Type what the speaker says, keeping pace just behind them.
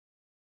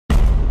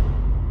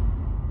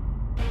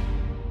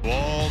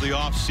All the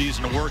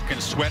offseason work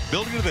and sweat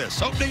building to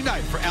this opening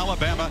night for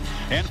Alabama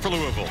and for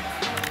Louisville.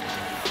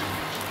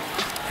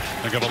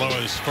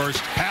 Tagovailoa's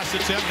first pass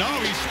attempt. No,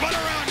 he spun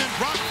around and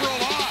dropped for a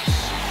loss.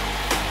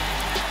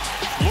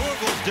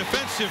 Louisville's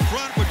defensive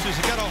front, which has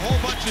got a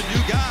whole bunch of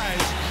new guys,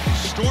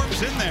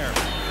 storms in there.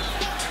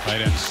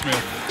 Tight end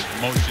Smith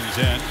motions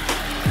in.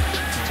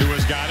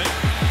 Tua's got it.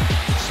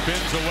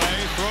 Spins away,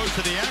 throws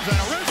to the end zone.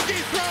 A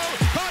risky throw,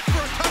 caught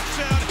for a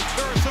touchdown.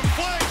 There are some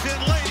flags in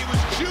late. It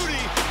was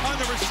Judy on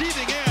the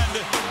receiving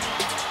end.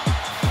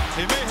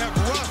 He may have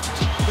roughed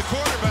the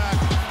quarterback,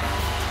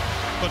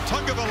 but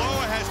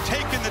Tagovailoa has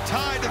taken the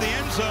Tide to the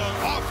end zone,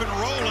 off and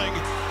rolling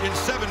in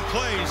 7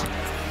 plays.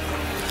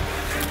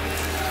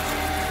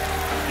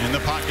 In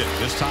the pocket,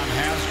 this time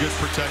has good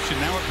protection.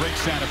 Now it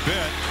breaks down a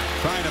bit.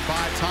 Trying to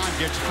buy time,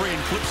 gets free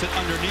and flips it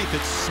underneath.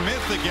 It's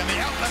Smith again,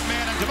 the outlet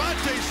man, and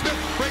Devontae Smith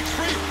breaks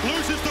free,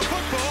 loses the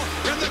football,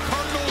 and the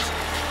Cardinals,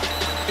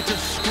 it's a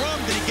scrum.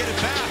 Did he get it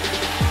back?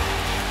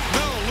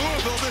 No,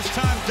 Louisville this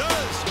time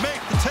does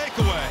make the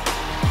takeaway.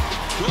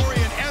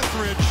 Dorian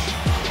Etheridge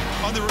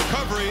on the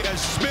recovery as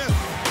Smith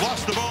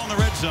lost the ball in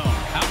the red zone.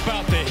 How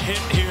about the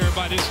hit here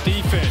by this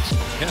defense?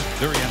 Yeah,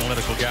 very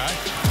analytical guy.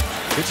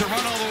 It's a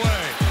run all the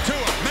way.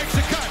 Tua makes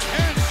a cut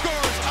and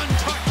scores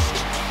untouched.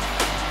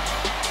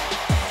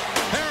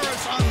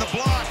 Harris on the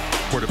block.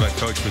 Quarterback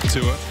coach with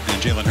Tua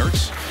and Jalen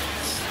Hurts.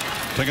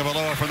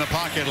 Tagovailoa from the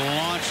pocket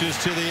launches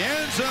to the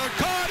end zone.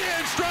 Caught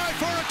in stride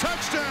for a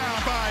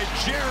touchdown by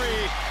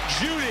Jerry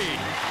Jeudy.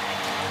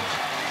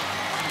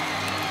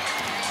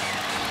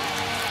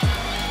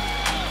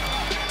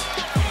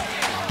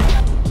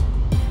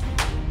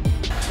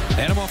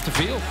 And him off the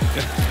field.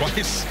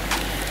 Twice.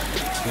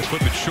 They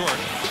flip it short.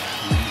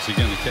 Once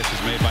again, the catch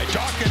is made by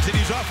Dawkins, and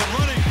he's off and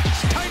running.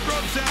 Tight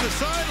ropes down the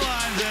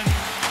sidelines, and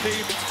the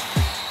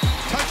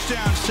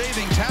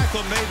touchdown-saving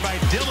tackle made by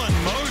Dylan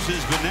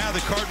Moses. But now the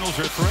Cardinals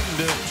are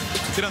threatened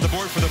to get on the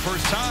board for the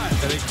first time.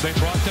 They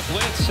brought the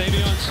blitz.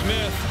 Savion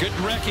Smith, good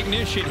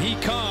recognition. He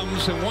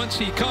comes, and once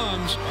he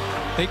comes,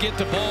 they get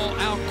the ball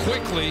out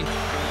quickly.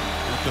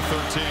 At the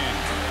 13,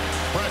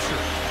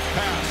 pressure,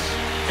 pass,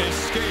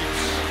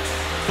 escapes,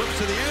 flips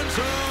to the end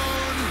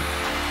zone,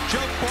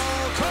 jump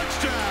ball,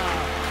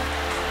 touchdown.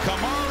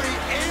 Kamari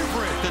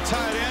Everett, the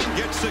tight end,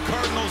 gets the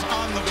Cardinals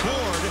on the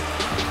board.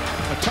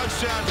 A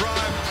touchdown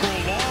drive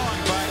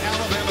prolonged by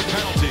Alabama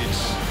penalties.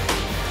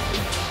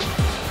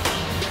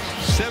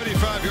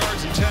 75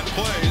 yards in 10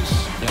 plays.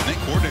 Yeah, I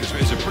think coordinators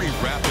is a pretty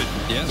rapid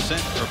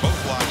descent for both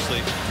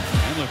Loxley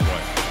and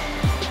LeBoy.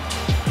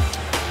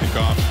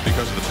 Kickoff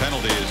because of the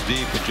penalty is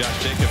deep, and Josh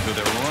Jacobs with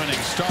a running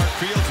start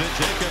fields it.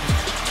 Jacobs,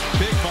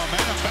 big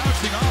momentum,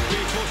 bouncing off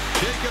people.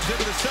 Jacobs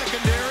into the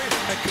secondary.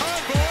 A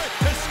convoy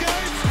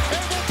escapes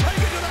and will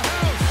take it to the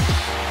house.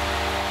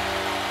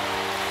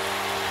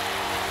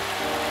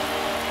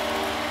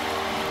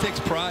 Takes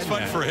pride. It's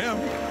fun for him.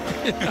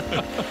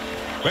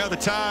 Well, the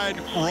Tide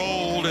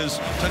rolled as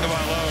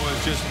Tagovailoa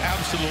was just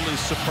absolutely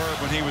superb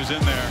when he was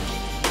in there.